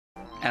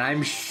And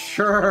I'm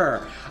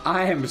sure,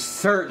 I am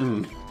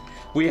certain,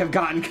 we have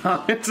gotten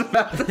comments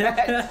about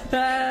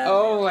that.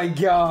 Oh my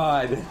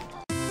god.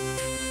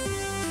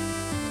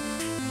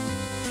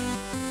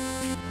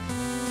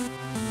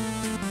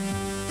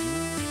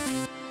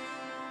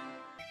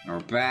 We're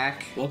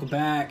back. Welcome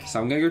back. So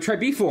I'm gonna go try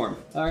B form.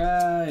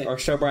 Alright. Or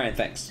show Brian,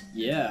 thanks.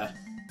 Yeah.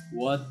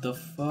 What the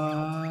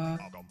fuck?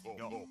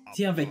 Is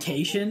he on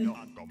vacation?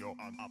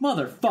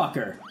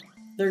 Motherfucker.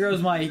 There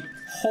goes my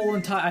whole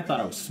entire... I thought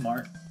I was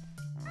smart.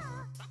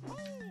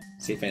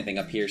 See if anything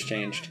up here's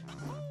changed.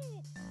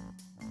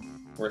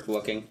 Worth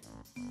looking.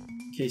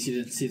 In case you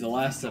didn't see the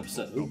last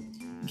episode... Ooh.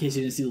 In case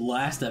you didn't see the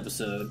last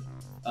episode...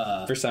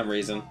 For some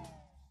reason.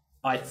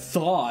 I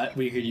thought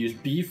we could use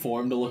B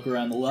form to look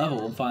around the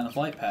level and find the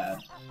flight pad.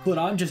 But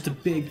I'm just a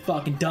big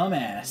fucking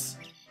dumbass.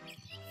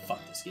 Fuck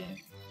this game.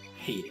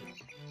 Hate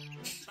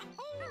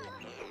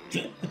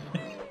it.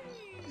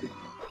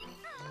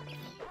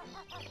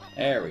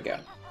 There we go.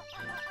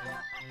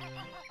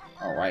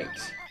 Alright.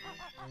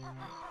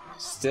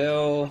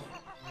 Still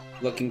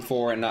looking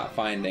for and not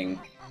finding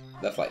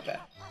the flight pad.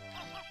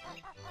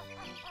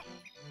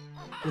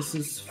 This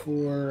is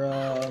for,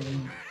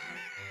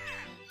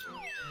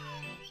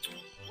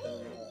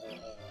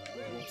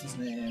 what's his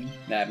name?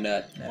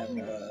 Nabnut.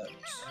 Nabnut.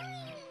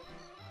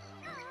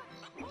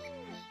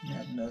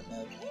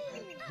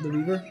 The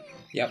Weaver?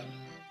 Yep.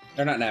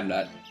 They're not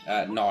Nabnut.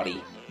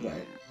 Naughty.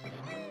 Right.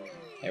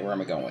 Hey, where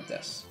am I going with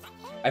this?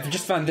 I've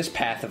just found this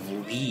path of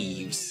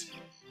leaves,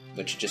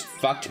 which just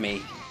fucked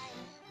me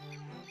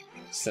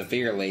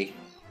severely.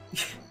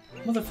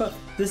 Motherfucker.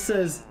 This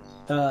says,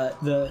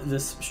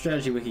 this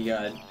strategy wiki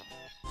guide.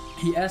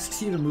 He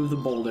asks you to move the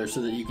boulder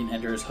so that you can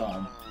enter his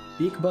home.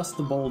 Beak busts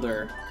the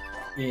boulder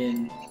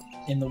in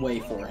the way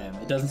for him.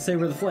 It doesn't say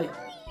where the flight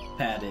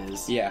pad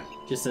is. Yeah.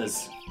 It just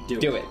says,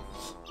 do it.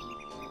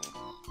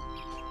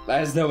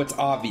 As though it's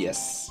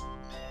obvious.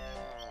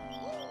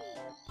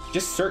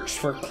 Just search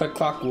for Click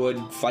Clock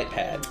Wood flight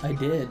pad. I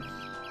did.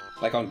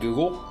 Like on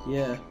Google?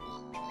 Yeah.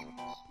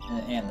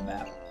 And the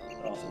map.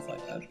 But also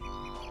flight pad.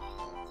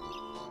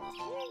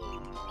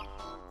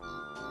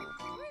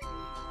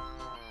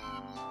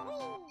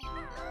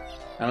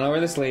 I don't know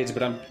where this leads,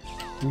 but I'm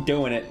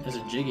doing it. There's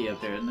a Jiggy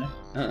up there, isn't there?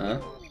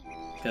 Uh-uh.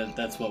 Because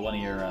that's what one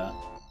of your,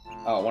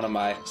 Oh, one of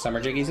my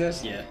summer jiggies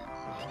is? yeah.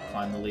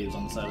 Find the leaves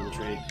on the side of the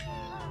tree.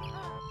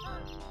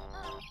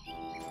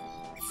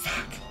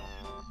 Fuck.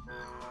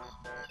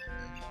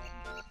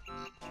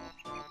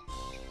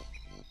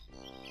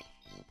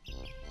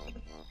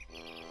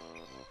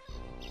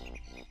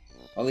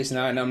 Well, at least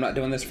now I know I'm not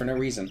doing this for no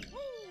reason.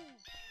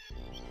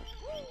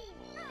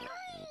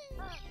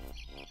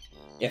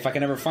 If I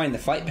can ever find the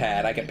flight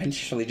pad, I could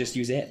potentially just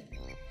use it.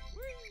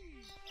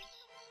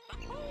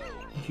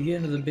 If you get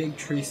into the big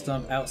tree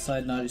stump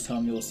outside Naughty's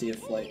home, you will see a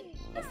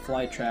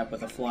fly trap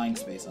with a flying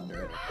space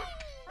under it.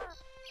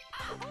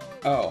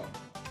 Oh.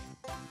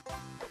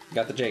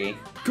 Got the jiggy.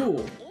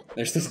 Cool!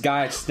 There's this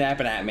guy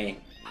snapping at me.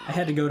 I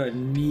had to go to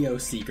Neo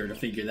Seeker to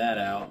figure that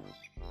out.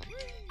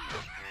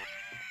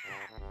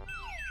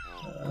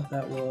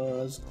 That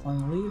was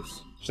climb the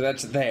leaves. So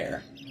that's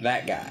there.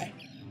 That guy.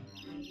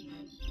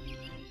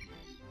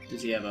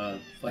 Does he have a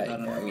flight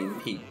pad under I it?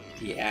 mean,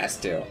 he has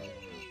to.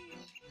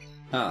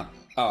 Huh.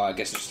 Oh, I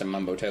guess it's just a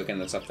mumbo token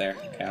that's up there.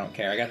 Okay, I don't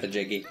care. I got the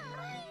jiggy.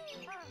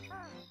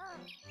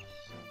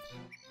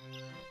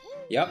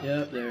 Yep.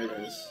 Yep, there it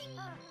is.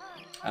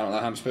 I don't know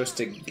how I'm supposed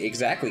to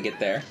exactly get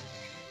there.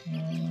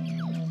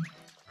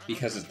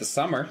 Because it's the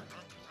summer.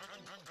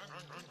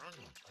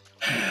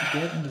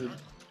 Get into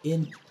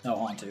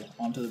the,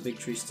 onto the big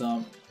tree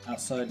stump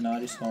outside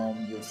Naughty's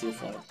home. You'll see a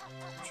flight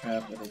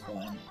trap with a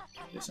flying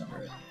space under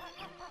it.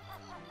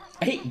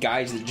 I hate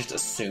guys that just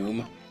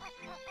assume.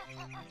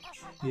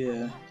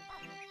 Yeah.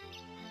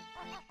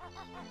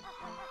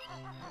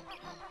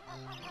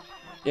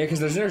 Yeah, because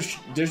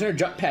there's no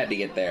jump pad to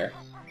get there,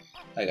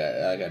 like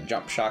a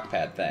jump shock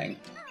pad thing,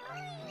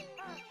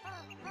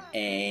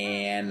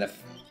 and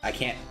I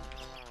can't.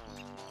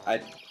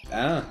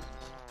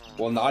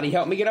 Will Naughty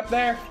help me get up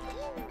there?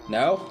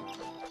 No.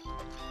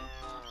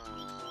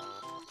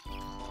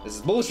 This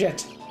is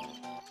bullshit.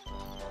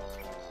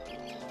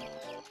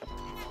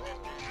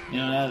 You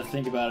know, now to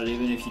think about it,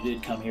 even if you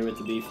did come here with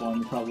the B form,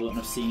 you probably wouldn't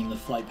have seen the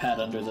flight pad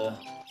under the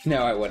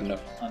No, I wouldn't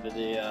have.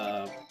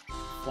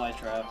 fly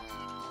trap.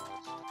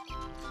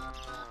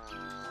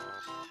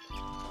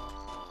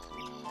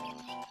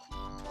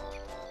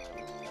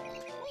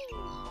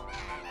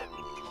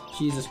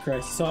 Jesus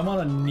Christ. So I'm on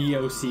a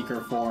Neo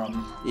Seeker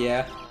forum,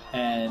 Yeah.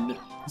 and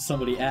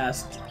somebody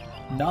asked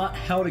not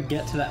how to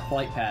get to that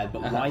flight pad,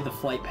 but why the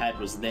flight pad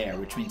was there,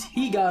 which means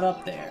he got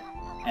up there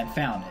and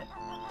found it.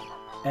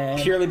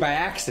 And Purely by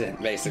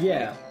accident, basically.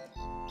 yeah.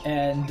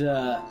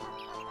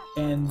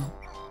 And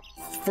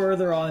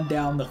further on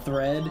down the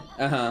thread,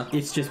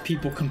 it's just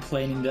people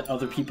complaining that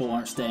other people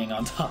aren't staying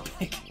on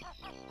topic.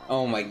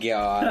 Oh my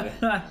god.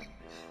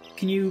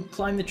 Can you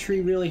climb the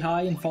tree really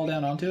high and fall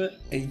down onto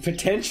it?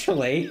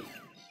 Potentially.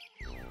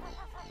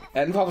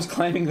 That involves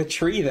climbing the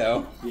tree,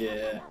 though.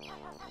 Yeah.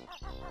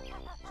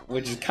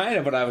 which is kind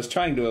of what I was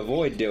trying to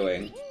avoid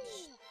doing.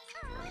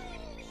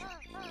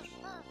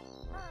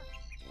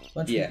 A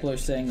bunch of people are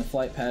saying the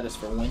flight pad is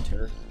for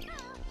winter.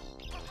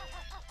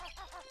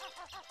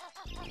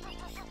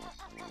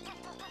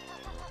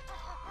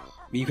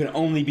 You can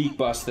only beak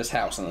bust this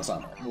house in the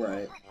summer.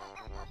 Right.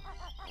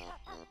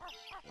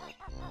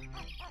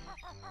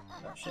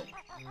 Oh shit.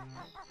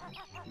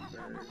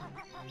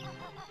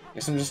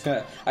 Guess I'm just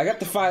gonna. I got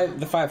the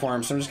five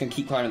worms, so I'm just gonna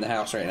keep climbing the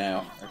house right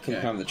now. Or keep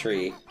climbing the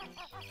tree.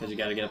 Because you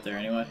gotta get up there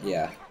anyway?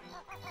 Yeah.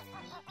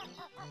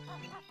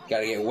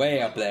 Gotta get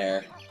way up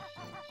there.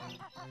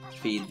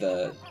 Feed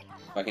the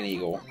fucking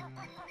eagle.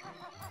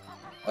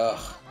 Ugh.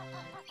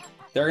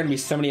 There are gonna be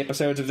so many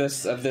episodes of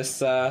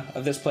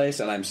this place,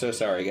 and I'm so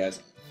sorry,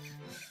 guys.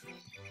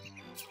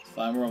 It's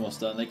fine, we're almost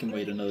done. They can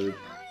wait another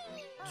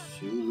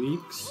 2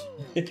 weeks.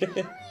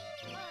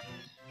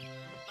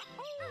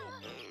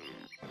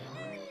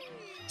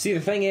 See,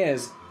 the thing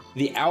is,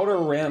 the outer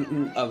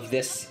rim of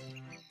this...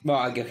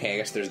 Well, okay, I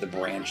guess there's the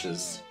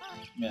branches.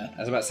 Yeah. I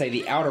was about to say,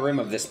 the outer rim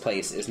of this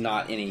place is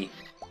not any...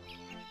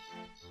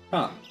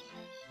 Huh.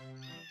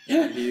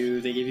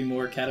 They give you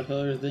more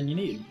caterpillars than you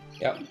need.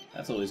 Yep.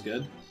 That's always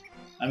good.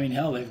 I mean,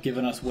 hell, they've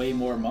given us way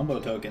more Mumbo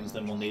tokens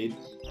than we'll need.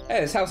 Hey,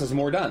 this house is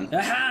more done.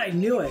 Aha! I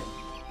knew it!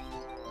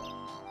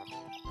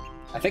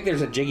 I think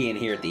there's a Jiggy in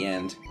here at the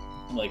end.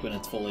 Like when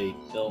it's fully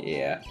built.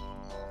 Yeah.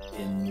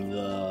 In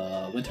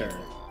the winter.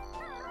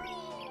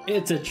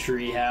 It's a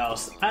tree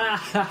house. Ah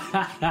ha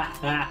ha ha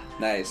ha.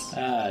 Nice.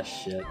 Ah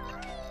shit.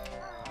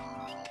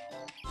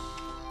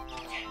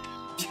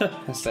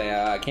 I say,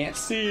 I can't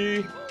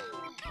see.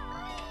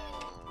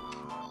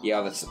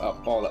 Yeah, that's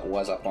up, all that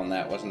was up on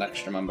that was an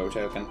extra Mumbo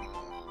token.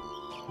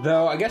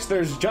 Though, I guess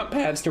there's jump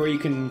pads to where you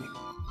can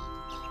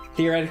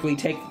theoretically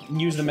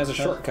use them as a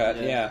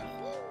shortcut, yeah.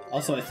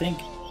 Also, I think,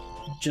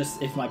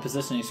 just if my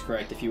positioning is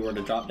correct, if you were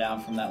to drop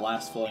down from that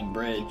last floating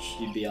bridge,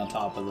 you'd be on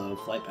top of the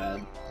flight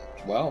pad.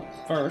 Well,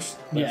 first,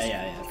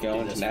 yeah. Go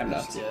into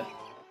Nabnuts. Yeah.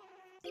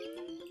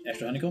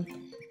 Extra honeycomb?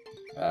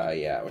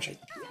 Yeah, which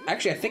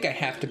I think I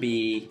have to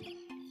be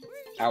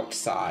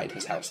outside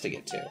his house to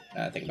get to, now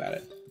that I think about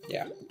it.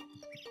 Yeah.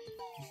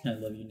 I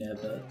love you,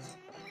 Nabnuts.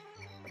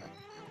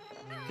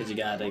 Because you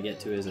gotta get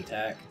to his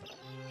attack.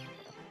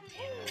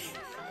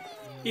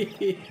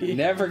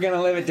 Never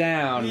gonna live it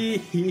down.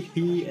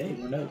 Hey,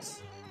 more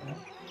notes.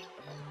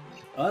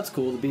 Oh, that's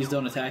cool. The bees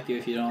don't attack you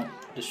if you don't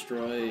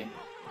destroy...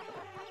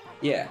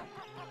 Yeah.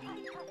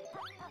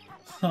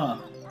 Huh.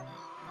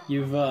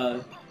 You've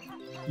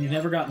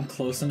never gotten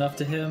close enough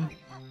to him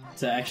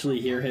to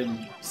actually hear him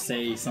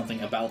say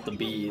something about the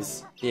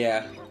bees.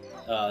 Yeah.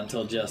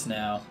 Until just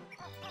now.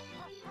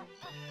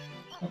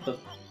 What the...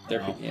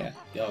 Yeah.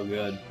 Oh,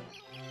 good.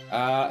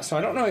 So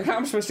I don't know how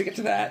I'm supposed to get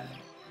to that.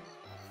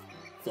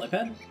 Flight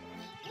pad?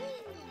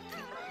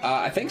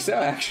 I think so,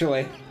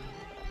 actually.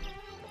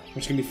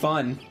 Which can be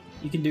fun.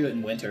 You can do it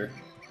in winter.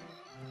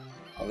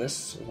 Oh,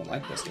 this wasn't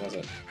like this, was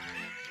it?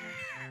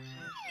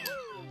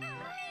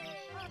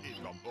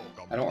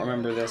 I don't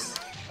remember this.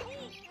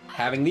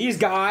 Having these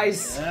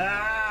guys!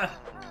 Ah!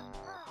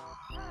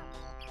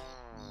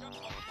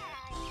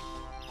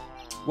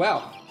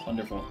 Well.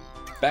 Wonderful.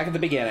 Back at the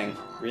beginning.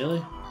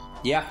 Really?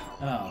 Yeah.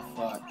 Oh,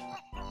 fuck.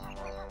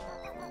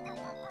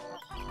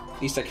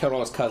 At least I killed all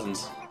his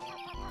cousins.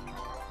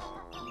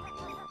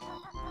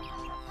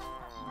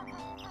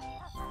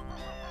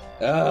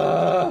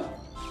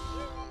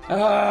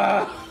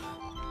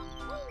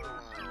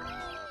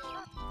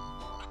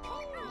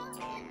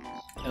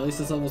 At least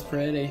this level's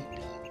pretty.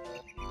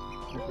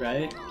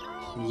 Right?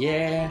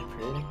 Yeah.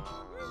 Pretty.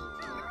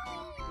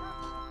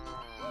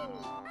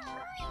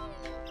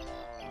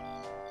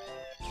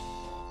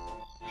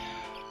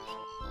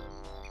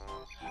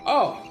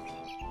 Oh!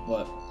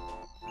 What?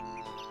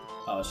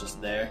 Oh, it's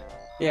just there.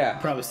 Yeah.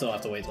 Probably still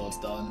have to wait till it's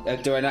done.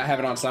 Do I not have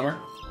it on summer?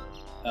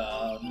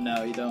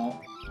 No, you don't.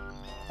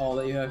 All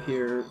that you have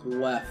here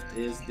left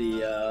is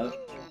the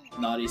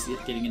Naughty's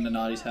getting into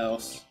Naughty's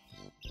house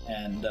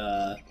and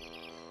the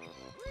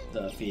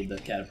feed the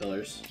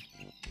caterpillars.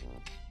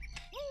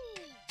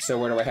 So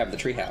where do I have the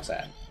treehouse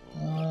at?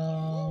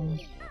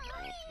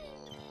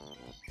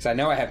 Because I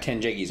know I have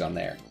 10 Jiggies on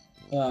there.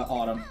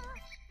 Autumn.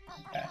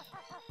 Okay.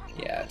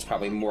 Yeah, it's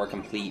probably more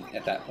complete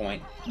at that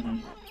point. Mm-hmm.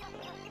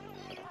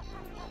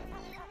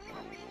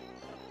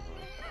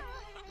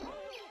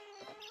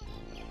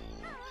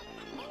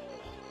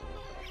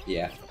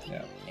 Yeah,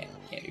 no,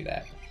 can't do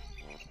that.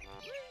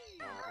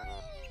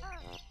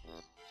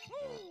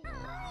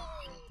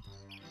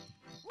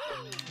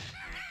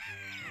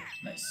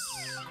 Nice.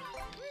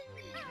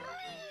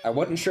 I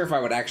wasn't sure if I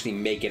would actually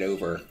make it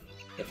over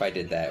if I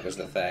did that, was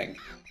the thing.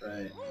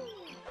 Right.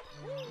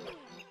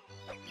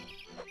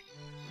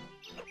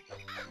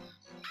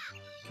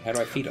 How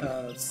do I feed him?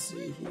 Let's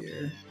see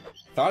here.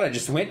 Thought I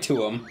just went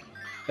to him.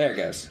 There it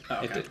goes. Oh,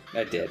 okay. It did.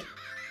 That did.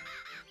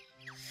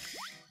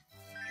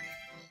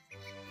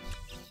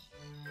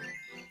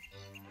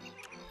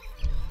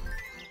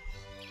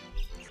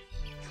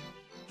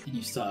 And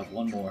you still have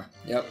one more.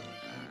 Yep.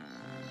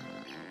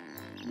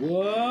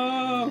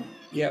 Whoa!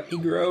 Yep, he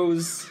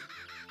grows.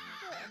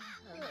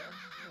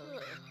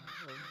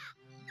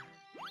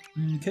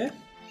 Okay.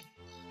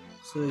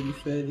 So you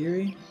fed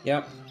Erie.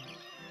 Yep.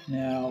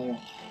 Now,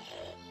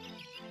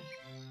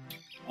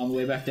 on the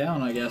way back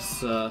down, I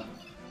guess,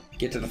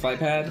 Get to the flight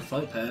pad. the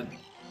flight pad.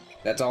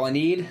 That's all I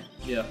need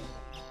Yeah.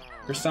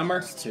 for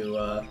summer.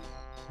 To,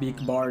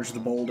 beak barge the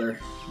boulder,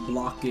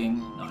 blocking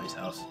Naughty's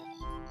house.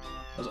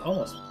 That was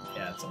almost,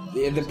 yeah, it's almost.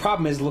 The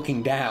problem is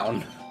looking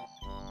down.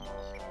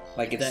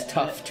 Like, it's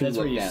tough to That's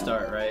look where you down.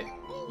 start, right?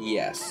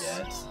 Yes.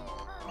 Yeah, it's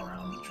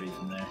around the tree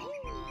from there.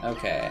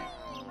 Okay.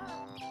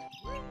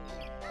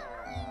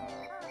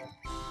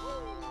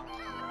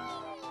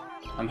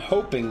 I'm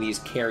hoping these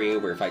carry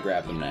over if I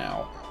grab them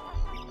now.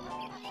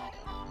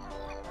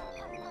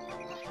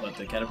 What,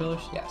 the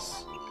caterpillars?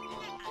 Yes.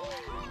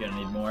 You're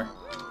gonna need more?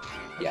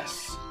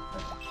 Yes.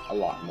 A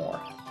lot more.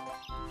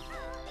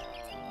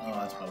 Oh,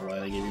 that's probably why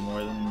they gave you more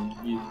than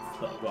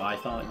I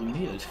thought you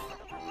needed.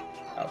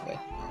 Probably.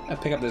 I'll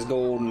pick up this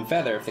golden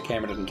feather if the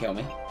camera doesn't kill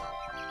me.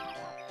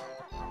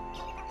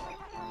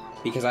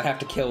 Because I have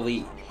to kill the...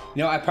 You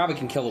know, I probably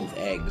can kill them with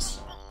eggs.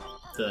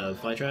 The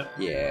fly trap?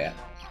 Yeah.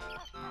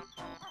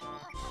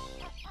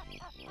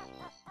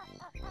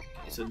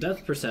 So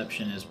depth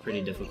perception is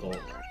pretty difficult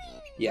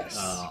Yes.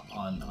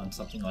 on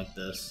something like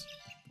this.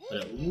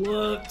 But it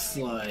looks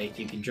like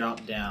you can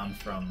drop down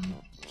from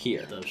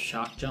Here. the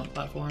shock jump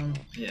platform.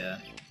 Yeah.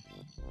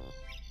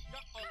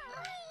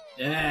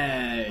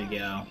 There you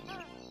go.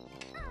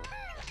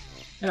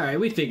 Alright,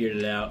 we figured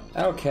it out.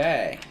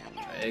 Okay.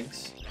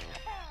 Eggs.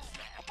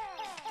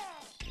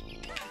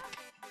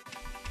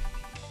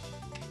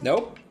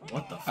 Nope.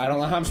 What the fuck? I don't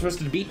know how I'm supposed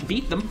to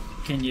beat them.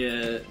 Can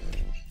you...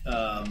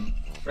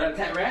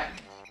 Rat-a-tat-rat?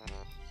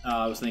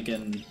 I was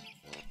thinking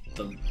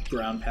the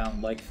ground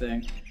pound like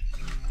thing.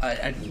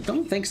 I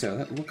don't think so.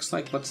 That looks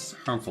like what's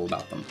harmful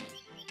about them.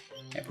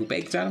 Yeah, poop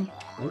eggs at them?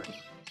 What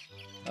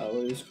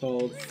is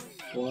called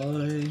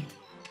fly...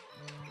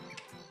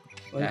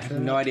 I have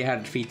no idea how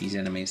to defeat these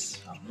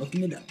enemies. I'm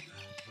looking it up.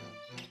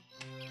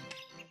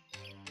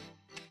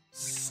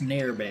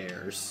 Snare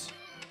bears.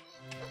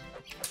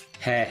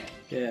 Heh.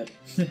 Yeah.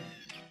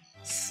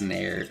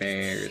 Snare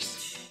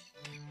bears.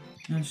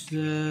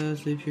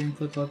 They appear in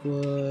click-clock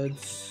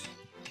woods.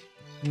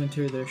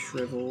 Winter, they're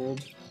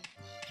shriveled.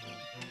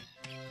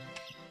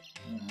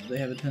 They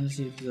have a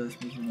tendency to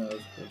possess moving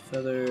nose with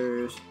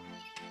feathers.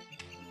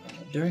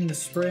 During the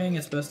spring,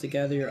 it's best to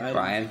gather your items.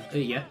 Brian?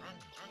 Yeah.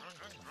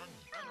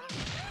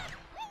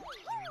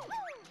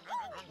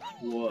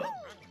 What?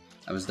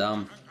 That was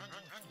dumb.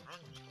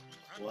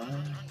 What?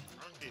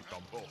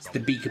 It's the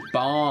beak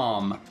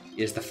bomb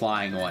is the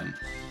flying one.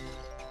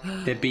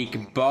 The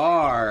beak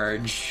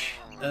barge.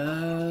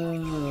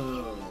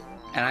 Oh.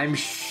 And I'm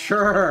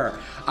sure,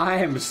 I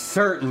am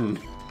certain,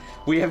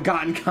 we have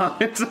gotten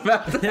comments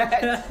about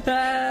that.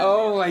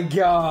 Oh my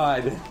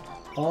god.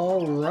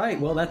 All right.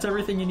 Well, that's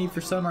everything you need for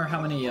summer. How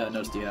many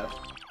notes do you have?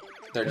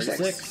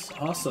 36.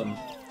 Awesome.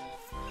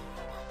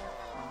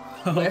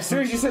 As soon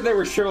as you said they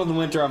were shriveled in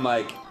winter, I'm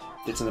like,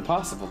 it's an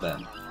impossible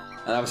then.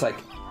 And I was like,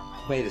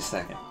 wait a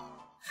second.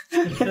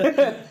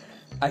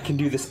 I can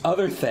do this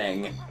other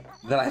thing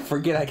that I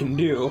forget I can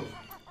do.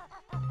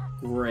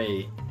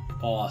 Great.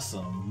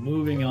 Awesome.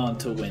 Moving on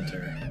to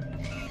winter.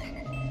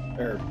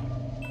 Or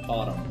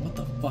autumn. What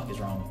the fuck is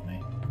wrong with me?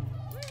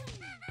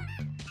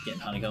 Getting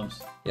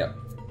honeycombs? Yep.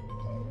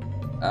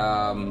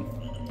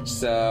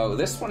 So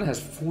this one has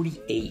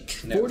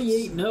 48 notes.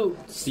 48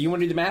 notes. So you want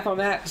to do the math on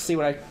that? See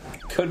what I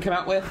could come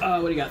out with?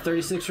 What do you got?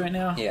 36 right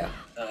now? Yeah.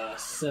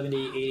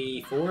 70,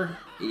 84?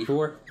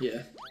 84?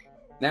 Yeah.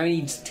 Now he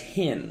needs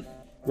 10.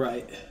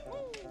 Right.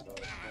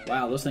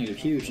 Wow, those things are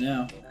huge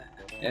now.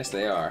 Yes,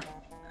 they are.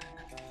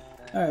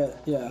 Alright,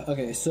 yeah,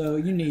 okay, so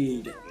you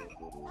need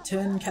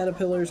 10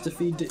 caterpillars to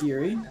feed to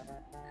Erie.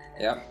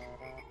 Yep.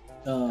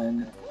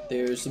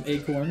 There's some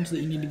acorns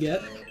that you need to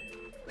get.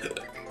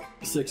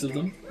 6 of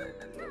them.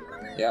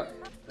 Yep.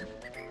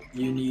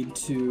 You need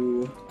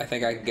to... I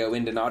think I can go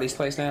into Naughty's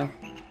place now.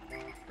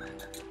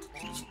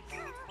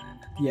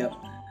 Yep.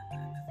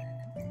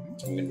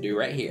 I'm going to do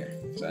right here.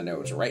 So I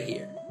know it's right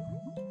here.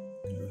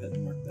 Go ahead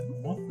and mark that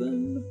off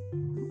then.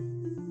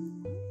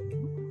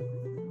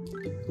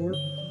 Corp.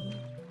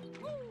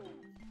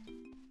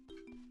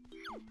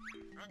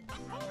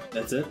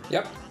 That's it?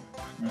 Yep.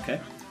 Okay.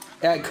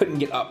 I couldn't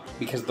get up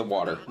because of the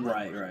water.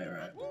 Right.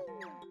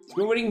 It's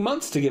been waiting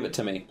months to give it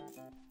to me.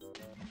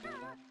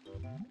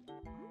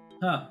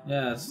 Huh,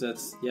 yeah,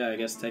 that's yeah, I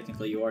guess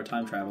technically you are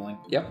time traveling.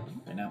 Yep.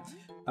 Right now.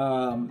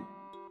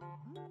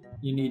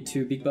 You need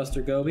to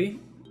Beakbuster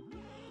Gobi.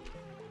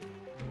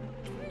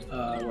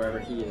 Wherever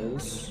he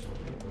is.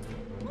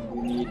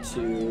 You need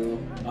to...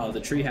 the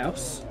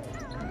treehouse.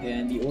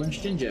 And the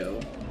orange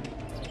Jinjo.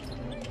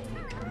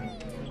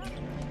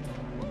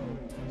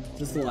 Is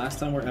this the last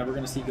time we're ever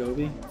going to see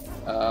Gobi?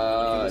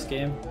 In this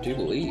game? I do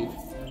believe.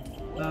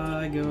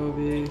 Bye,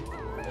 Gobi.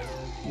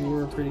 You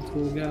were a pretty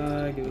cool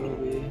guy,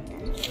 Gobi.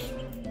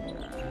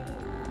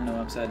 I know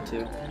I'm sad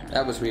too.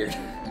 That was weird.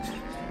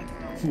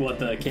 What,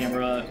 the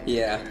camera?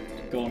 Yeah.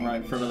 Going right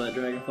in front of that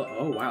dragonfly.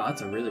 Oh wow,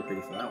 that's a really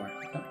pretty flower.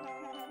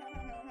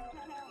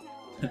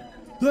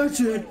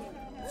 That's it!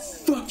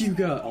 Fuck you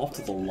guys! Off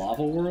to the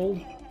lava world?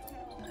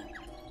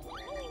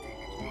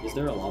 Is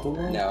there a lava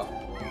world? No.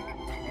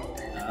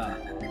 Ah.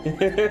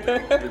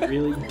 I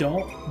really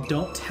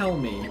don't tell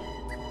me.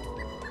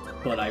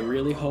 But I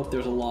really hope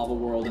there's a lava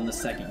world in the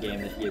second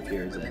game that he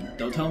appears in.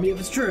 Don't tell me if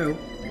it's true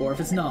or if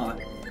it's not.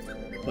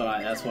 But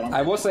that's what I'm.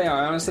 I will say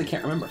I honestly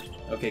can't remember.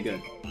 Okay, good.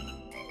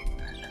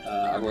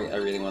 I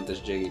really want this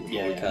Jiggy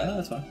before we cut. No,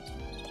 that's fine.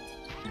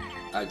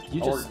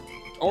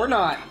 Or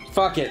not.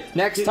 Fuck it.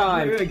 Next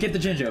time. Get the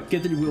Jinjo.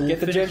 Get the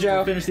Jinjo.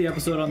 We'll finish the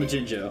episode on the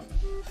Jinjo.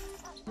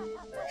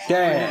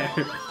 There.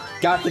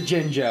 Got the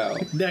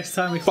Jinjo. Next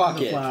time we Fuck find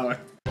the it. flower.